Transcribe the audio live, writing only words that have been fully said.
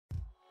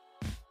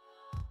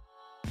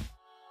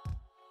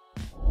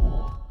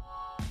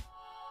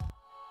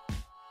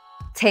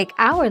Take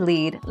our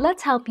lead,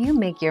 let's help you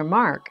make your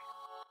mark.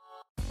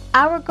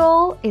 Our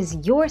goal is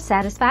your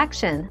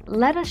satisfaction.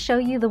 Let us show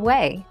you the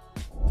way.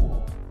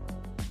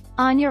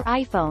 On your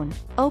iPhone,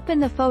 open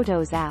the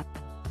Photos app.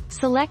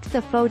 Select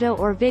the photo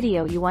or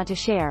video you want to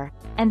share,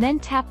 and then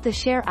tap the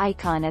share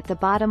icon at the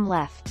bottom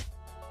left.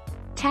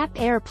 Tap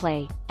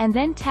AirPlay, and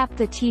then tap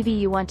the TV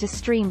you want to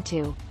stream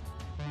to.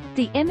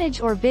 The image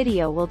or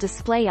video will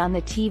display on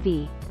the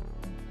TV.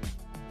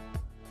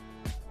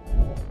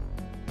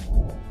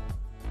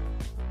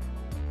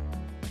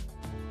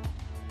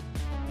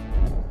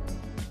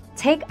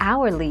 Take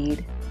our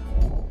lead.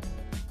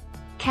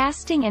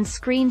 Casting and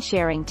screen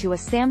sharing to a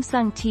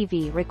Samsung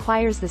TV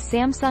requires the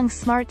Samsung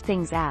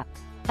SmartThings app,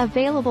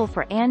 available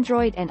for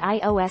Android and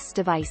iOS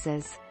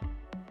devices.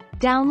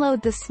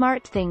 Download the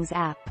SmartThings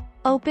app.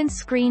 Open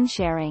screen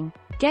sharing.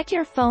 Get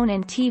your phone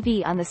and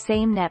TV on the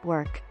same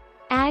network.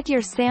 Add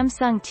your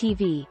Samsung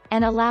TV,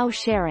 and allow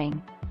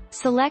sharing.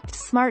 Select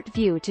Smart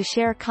View to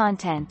share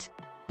content.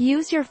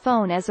 Use your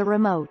phone as a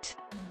remote.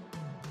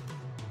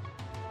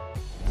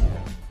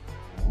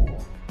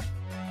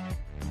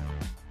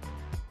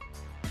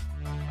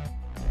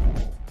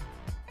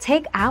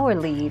 Take our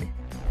lead.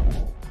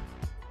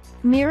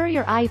 Mirror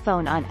your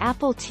iPhone on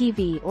Apple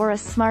TV or a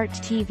smart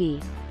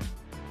TV.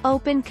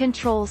 Open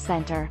Control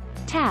Center.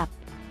 Tap.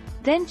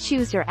 Then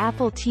choose your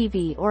Apple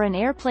TV or an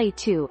AirPlay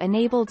 2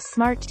 enabled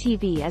smart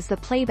TV as the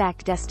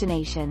playback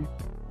destination.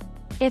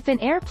 If an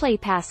AirPlay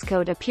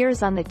passcode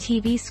appears on the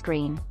TV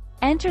screen,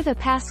 enter the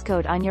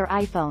passcode on your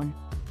iPhone.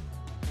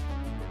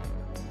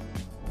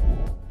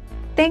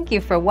 Thank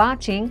you for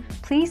watching.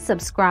 Please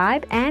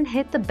subscribe and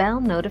hit the bell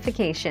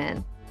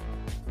notification.